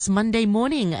It's Monday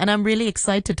morning, and I'm really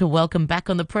excited to welcome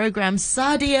back on the program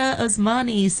Saadia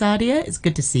Usmani. Saadia, it's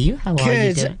good to see you. How are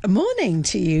you doing? Good morning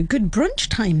to you. Good brunch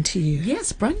time to you.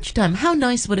 Yes, brunch time. How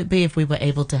nice would it be if we were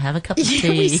able to have a cup of tea?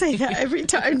 We say that every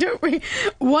time, don't we?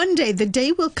 One day, the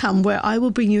day will come where I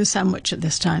will bring you a sandwich at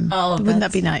this time. Oh, wouldn't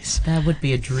that be nice? That would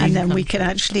be a dream. And then we can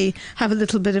actually have a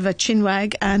little bit of a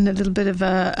chinwag and a little bit of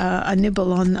a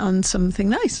nibble on something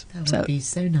nice. That would be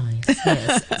so nice.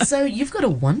 Yes. So you've got a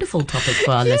wonderful topic for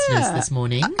our listeners this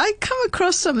morning. I come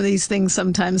across some of these things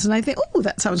sometimes, and I think, oh,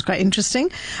 that sounds quite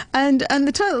interesting. And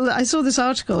the title, I saw this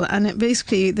article, and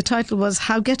the title was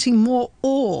 "How Getting More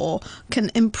Awe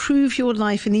Can Improve Your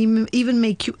Life and even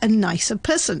make you a nicer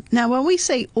person." Now, when we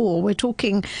say awe, we're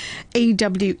talking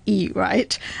AWE,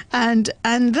 right? And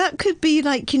that could be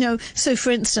like, so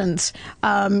for instance,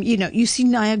 you see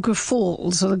Niagara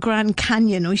Falls or the Grand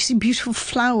Canyon, or you see beautiful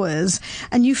flowers,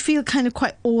 and you feel kind of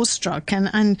quite awestruck,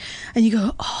 and you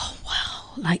go, oh, wow.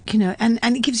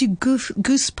 And it gives you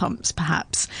goosebumps,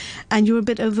 perhaps, and you're a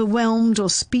bit overwhelmed or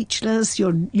speechless,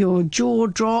 your jaw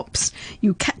drops,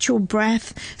 you catch your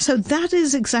breath. So that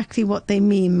is exactly what they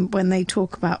mean when they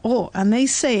talk about awe. And they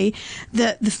say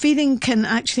that the feeling can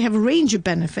actually have a range of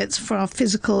benefits for our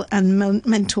physical and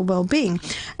mental well-being,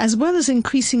 as well as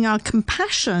increasing our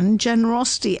compassion,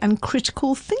 generosity, and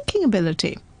critical thinking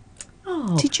ability.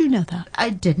 Oh, did you know that? I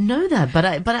didn't know that, but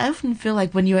I often feel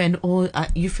like when you're in awe,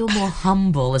 you feel more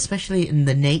humble, especially in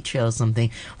the nature or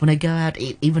something. When I go out,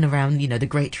 even around, the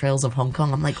great trails of Hong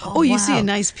Kong, I'm like, oh, you wow. see a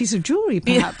nice piece of jewelry,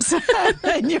 perhaps,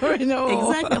 and you're in awe.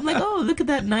 Exactly. I'm like, oh, look at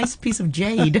that nice piece of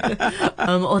jade,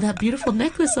 or that beautiful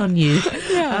necklace on you.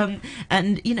 Yeah.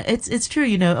 And it's true,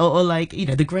 or like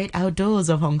the great outdoors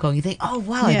of Hong Kong. You think, oh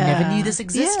wow, I never knew this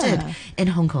existed in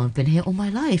Hong Kong. I've been here all my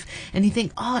life, and you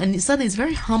think, oh, and suddenly it's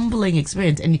very humbling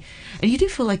experience, and you do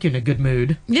feel like you're in a good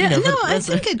mood. I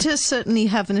think it does certainly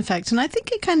have an effect, and I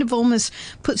think it kind of almost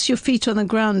puts your feet on the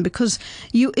ground, because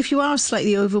if you are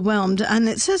slightly overwhelmed, and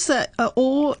it says that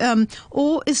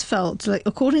awe is felt, like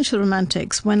according to the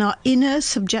Romantics, when our inner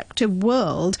subjective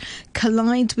world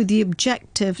collides with the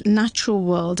objective natural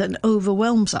world and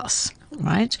overwhelms us.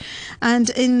 Right? And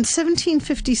in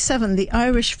 1757, the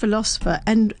Irish philosopher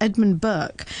Edmund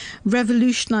Burke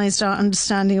revolutionized our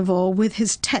understanding of awe with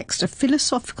his text, A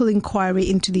Philosophical Inquiry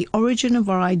into the Origin of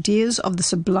Our Ideas of the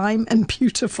Sublime and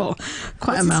Beautiful.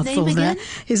 Quite What's a mouthful his name there. again?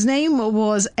 His name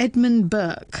was Edmund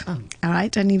Burke. Oh. All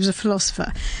right, and he was a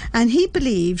philosopher. And he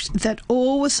believed that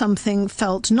awe was something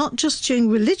felt not just during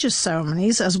religious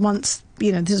ceremonies, as once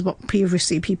this is what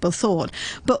previously people thought,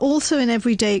 but also in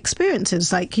everyday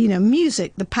experiences like,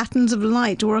 music, the patterns of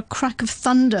light, or a crack of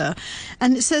thunder.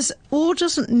 And it says awe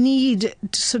doesn't need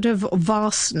sort of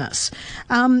vastness.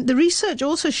 The research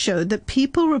also showed that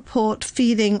people report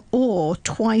feeling awe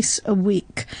twice a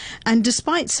week. And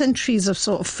despite centuries of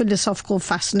sort of philosophical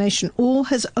fascination, awe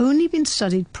has only been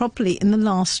studied properly in the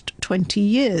last 20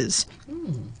 years.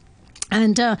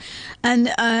 And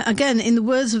again, in the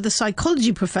words of the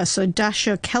psychology professor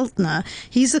Dasha Keltner,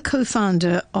 he's the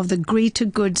co-founder of the Greater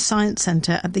Good Science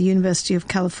Center at the University of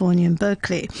California in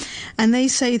Berkeley. And they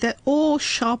say that awe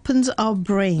sharpens our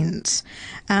brains.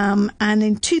 And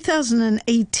in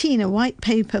 2018, a white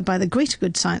paper by the Greater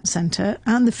Good Science Center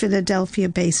and the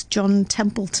Philadelphia-based John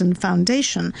Templeton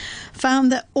Foundation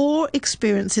found that awe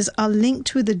experiences are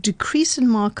linked with a decrease in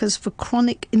markers for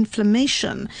chronic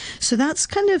inflammation. So that's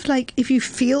kind of like, if you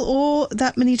feel awe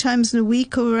that many times in a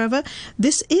week or wherever,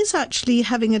 this is actually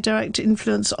having a direct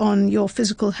influence on your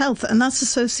physical health. And that's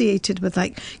associated with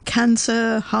like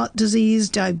cancer, heart disease,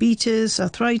 diabetes,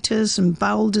 arthritis, and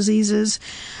bowel diseases.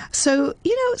 So,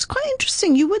 it's quite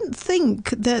interesting. You wouldn't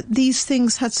think that these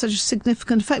things had such a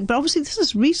significant effect. But obviously, this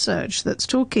is research that's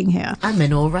talking here. I'm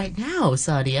in awe right now,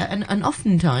 Saadia, and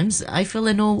oftentimes I feel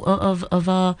in awe of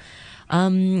our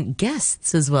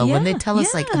guests as well. When they tell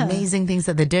us like amazing things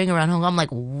that they're doing around Hong Kong, I'm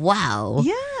like, wow.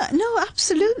 Yeah, no,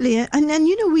 absolutely. And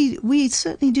we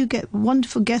certainly do get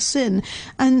wonderful guests in.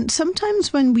 And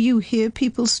sometimes when you hear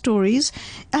people's stories,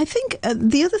 I think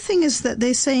the other thing is that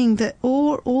they're saying that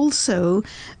awe also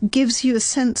gives you a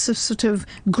sense of sort of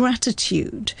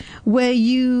gratitude, where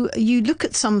you look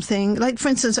at something, like for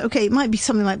instance, okay, it might be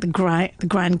something like the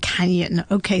Grand Canyon.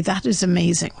 Okay, that is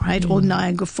amazing, right? Or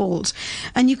Niagara Falls.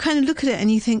 And you kind of look at it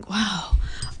and you think, wow,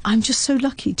 I'm just so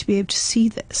lucky to be able to see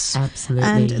this. Absolutely.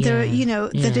 And there are,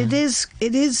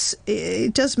 that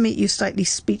it does make you slightly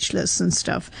speechless and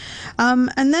stuff.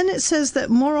 And then it says that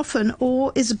more often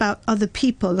awe is about other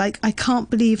people. Like, I can't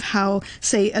believe how,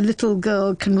 say, a little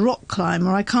girl can rock climb,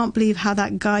 or I can't believe how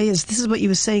that guy is. This is what you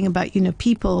were saying about,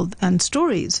 people and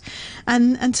stories.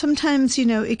 And sometimes,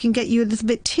 it can get you a little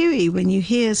bit teary when you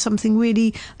hear something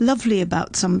really lovely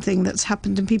about something that's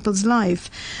happened in people's life.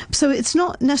 So it's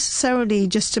not necessarily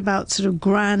just about sort of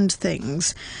grand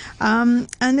things. And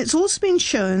it's also been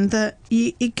shown that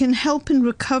it can help in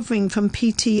recovering from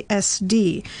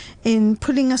PTSD, in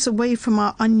pulling us away from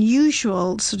our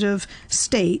unusual sort of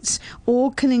states,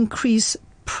 or can increase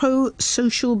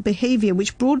pro-social behaviour,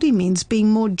 which broadly means being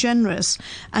more generous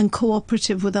and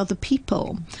cooperative with other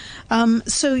people.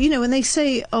 So, when they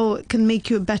say, it can make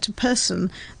you a better person,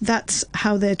 that's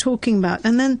how they're talking about.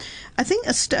 And then I think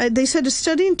they said a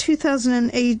study in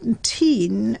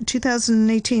 2018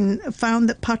 found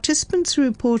that participants who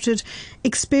reported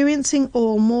experiencing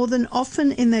awe more than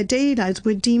often in their daily lives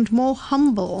were deemed more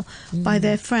humble by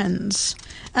their friends.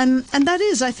 And that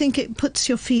is, I think it puts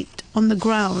your feet on the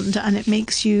ground and it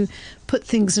makes you put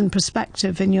things in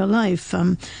perspective in your life.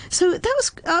 So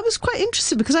I was quite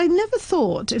interested, because I never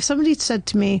thought, if somebody said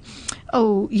to me,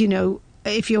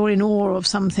 if you're in awe of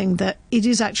something, that it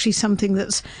is actually something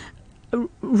that's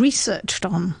researched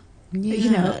on.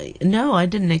 No, I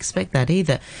didn't expect that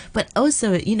either. But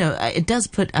also, it does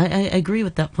put, I agree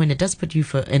with that point, it does put you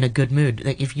in a good mood.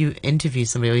 Like, if you interview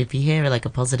somebody, or if you hear like a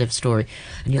positive story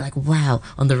and you're like, wow,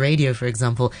 on the radio, for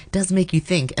example, it does make you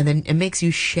think, and then it makes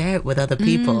you share it with other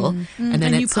people, and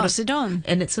then you pass it on,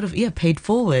 and it's sort of paid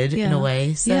forward in a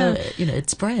way, so it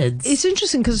spreads. It's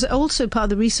interesting, because also part of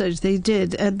the research they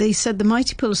did, they said the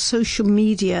mighty pull of social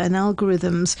media and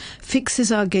algorithms fixes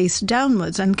our gaze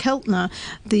downwards. And Keltner,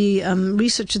 the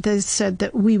researcher, they said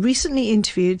that we recently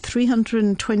interviewed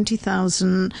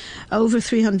over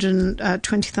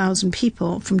 320,000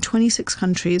 people from 26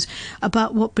 countries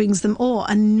about what brings them awe,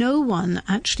 and no one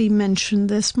actually mentioned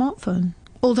their smartphone.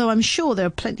 Although I'm sure there are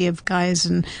plenty of guys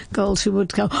and girls who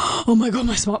would go, oh my God,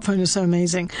 my smartphone is so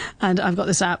amazing, and I've got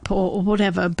this app or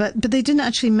whatever. But they didn't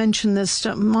actually mention the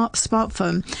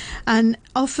smartphone. And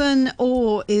often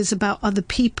awe is about other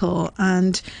people,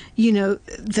 and,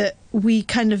 that we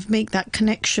kind of make that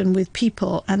connection with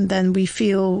people, and then we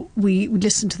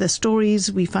listen to their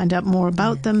stories, we find out more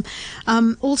about them.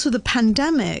 Also, the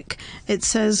pandemic, it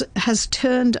says, has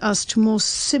turned us to more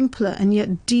simpler and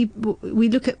yet deep. We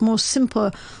look at more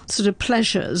simple sort of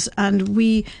pleasures, and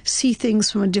we see things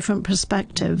from a different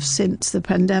perspective since the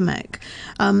pandemic.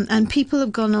 And people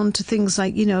have gone on to things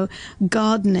like,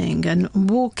 gardening and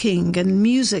walking and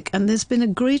music, and there's been a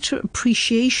greater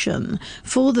appreciation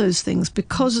for those things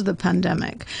because of the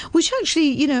pandemic, which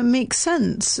actually, makes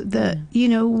sense that,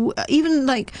 even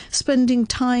like spending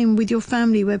time with your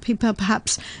family where people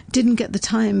perhaps didn't get the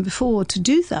time before to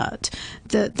do that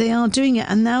they are doing it.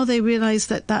 And now they realize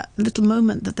that little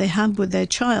moment that they had with their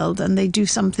child, and they do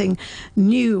something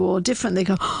new or different, they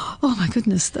go, oh my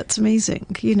goodness, that's amazing,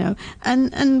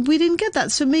 and we didn't get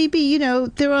that. So maybe,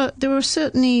 there are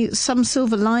certainly some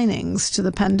silver linings to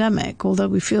the pandemic, although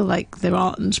we feel like there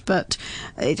aren't, but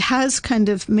it has kind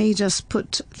of made us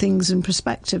put things in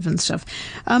perspective and stuff.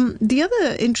 The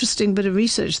other interesting bit of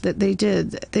research that they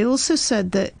did, they also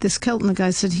said that this Keltner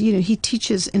guy said, he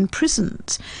teaches in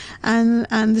prisons,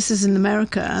 and this is in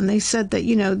America, and they said that,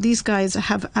 these guys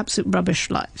have absolute rubbish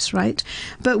lives, right?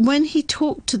 But when he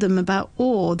talked to them about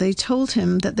awe, they told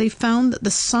him that they found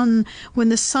that when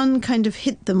the sun kind of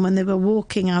hit them when they were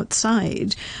walking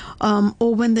outside,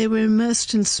 or when they were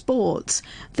immersed in sports,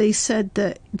 they said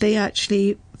that they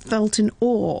actually felt in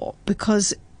awe,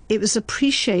 because it was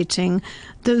appreciating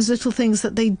those little things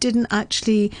that they didn't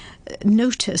actually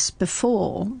notice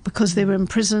before, because they were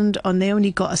imprisoned and they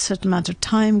only got a certain amount of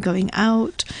time going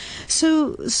out.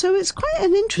 So it's quite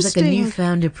an interesting, it's like a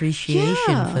newfound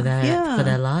appreciation for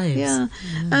their lives. Yeah.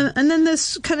 And then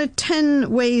there's kind of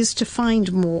 10 ways to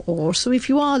find more awe. So if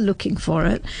you are looking for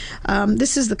it,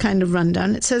 this is the kind of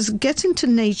rundown. It says, get into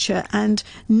nature and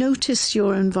notice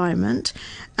your environment.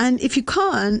 And if you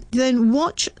can't, then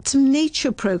watch some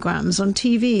nature programs on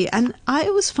TV. And I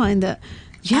always find that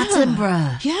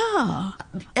Attenborough. Yeah.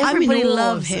 Everybody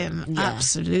loves him. Yeah.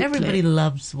 Absolutely. Everybody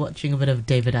loves watching a bit of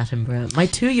David Attenborough. My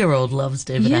 2-year-old loves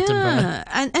David Attenborough.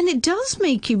 And it does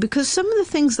make you, because some of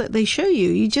the things that they show you,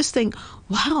 you just think,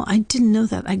 wow, I didn't know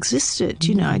that existed.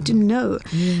 I didn't know.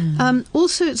 Yeah.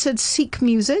 Also, it said seek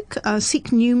music,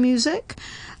 seek new music.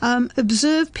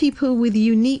 Observe people with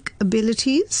unique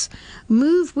abilities.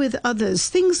 Move with others.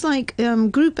 Things like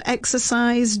group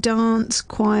exercise, dance,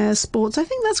 choir, sports. I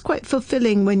think that's quite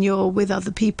fulfilling when you're with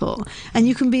other people. And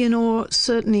you can be in awe,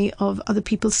 certainly, of other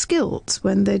people's skills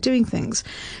when they're doing things.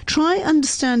 Try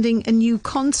understanding a new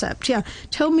concept. Yeah,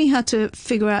 tell me how to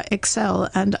figure out Excel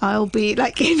and I'll be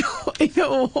like in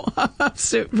awe.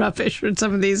 Absolute rubbish with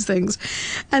some of these things.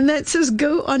 And that says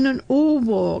go on an awe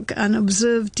walk and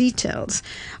observe details.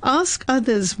 Ask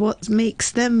others what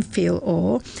makes them feel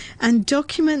awe and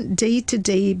document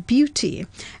day-to-day beauty.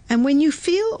 And when you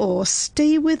feel awe,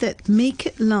 stay with it, make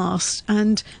it last,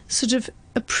 and sort of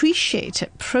appreciate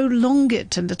it, prolong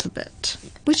it a little bit,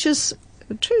 which is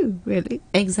true, really.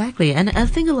 Exactly. And I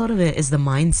think a lot of it is the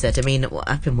mindset. I mean,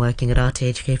 I've been working at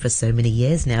RTHK for so many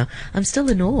years now. I'm still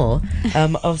in awe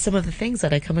of some of the things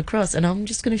that I come across. And I'm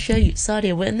just going to show you,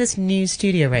 Saadia, we're in this new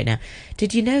studio right now.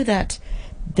 Did you know that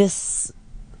this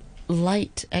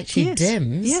light actually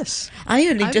dims? Yes.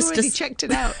 I've already checked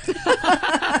it out.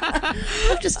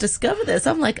 I've just discovered this.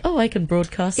 I'm like, oh, I can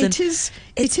broadcast. It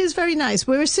is very nice.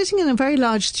 We're sitting in a very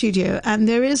large studio, and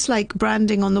there is like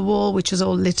branding on the wall, which is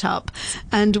all lit up.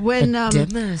 And when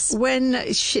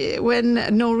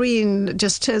Noreen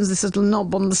just turns this little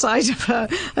knob on the side of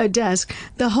her desk,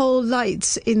 the whole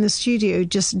lights in the studio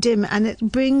just dim, and it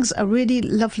brings a really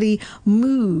lovely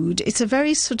mood. It's a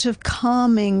very sort of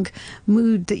calming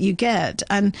mood that you get.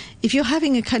 And if you're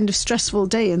having a kind of stressful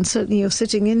day, and certainly you're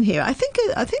sitting in here, I think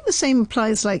the same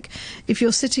applies. Like if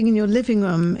you're sitting in your living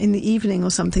room in the evening or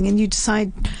something, and you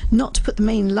decide not to put the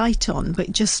main light on,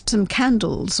 but just some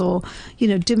candles or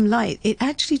dim light, it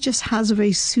actually just has a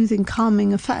very soothing,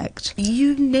 calming effect.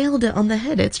 You nailed it on the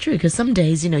head. It's true, because some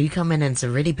days you come in and it's a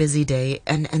really busy day,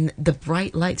 and the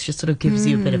bright lights just sort of gives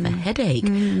you a bit of a headache.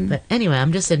 But anyway,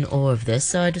 I'm just in awe of this,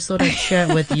 so I just thought I'd share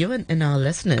it with you and our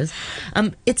listeners.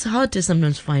 It's hard to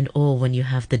sometimes find awe when you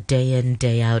have the day in,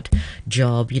 day out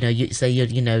job. You say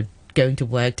you're going to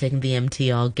work, taking the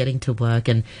MTR, getting to work,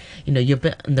 and you're a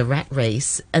bit in the rat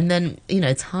race, and then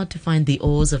it's hard to find the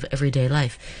awes of everyday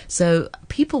life. So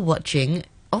people watching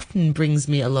often brings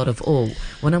me a lot of awe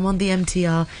when I'm on the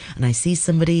MTR and I see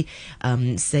somebody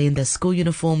say in their school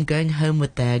uniform going home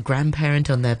with their grandparent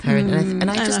or their parent,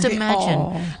 and I just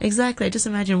imagine exactly. I just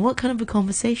imagine what kind of a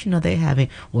conversation are they having?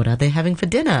 What are they having for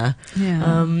dinner?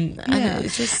 And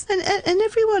it's just and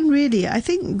everyone really. I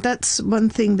think that's one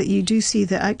thing that you do see,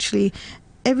 that actually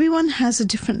everyone has a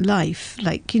different life.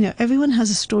 Like, everyone has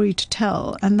a story to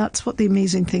tell. And that's what the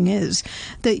amazing thing is,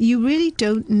 that you really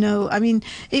don't know. I mean,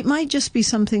 it might just be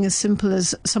something as simple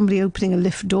as somebody opening a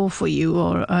lift door for you,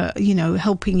 or,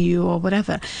 helping you or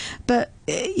whatever. But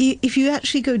if you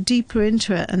actually go deeper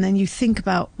into it and then you think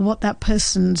about what that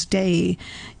person's day,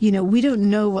 we don't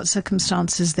know what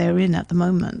circumstances they're in at the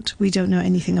moment. We don't know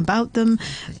anything about them.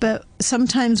 But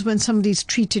sometimes when somebody's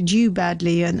treated you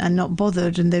badly and not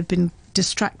bothered, and they've been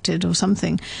distracted or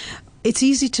something, it's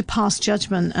easy to pass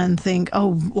judgment and think,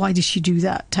 oh, why did she do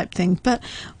that, type thing. But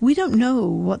we don't know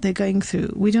what they're going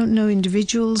through. We don't know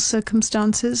individuals'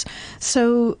 circumstances.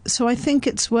 So I think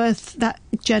it's worth that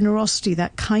generosity,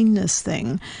 that kindness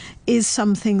thing is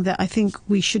something that I think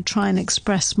we should try and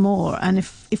express more. And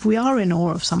if we are in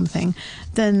awe of something,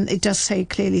 then it does say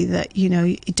clearly that,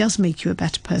 it does make you a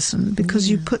better person, because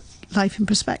you put life in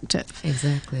perspective.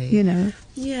 Exactly.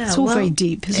 Yeah, it's all very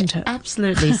deep, isn't it?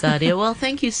 Absolutely, Saadia. Well,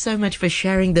 thank you so much for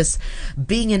sharing this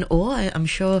being in awe. I'm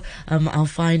sure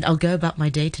I'll go about my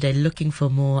day today looking for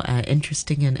more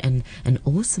interesting and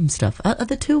awesome stuff. Are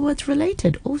the two words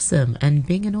related? Awesome and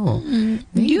being in awe?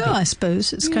 Yeah, I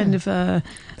suppose it's kind of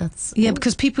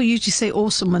because people usually say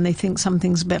awesome when they think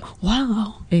something's a bit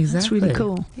wow. Exactly. That's really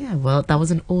cool. Yeah, well, that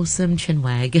was an awesome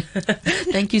Chinwag.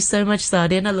 Thank you so much,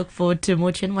 Saadia, and I look forward to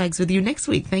more Chinwags with you next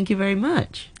week. Thank you very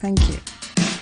much. Thank you.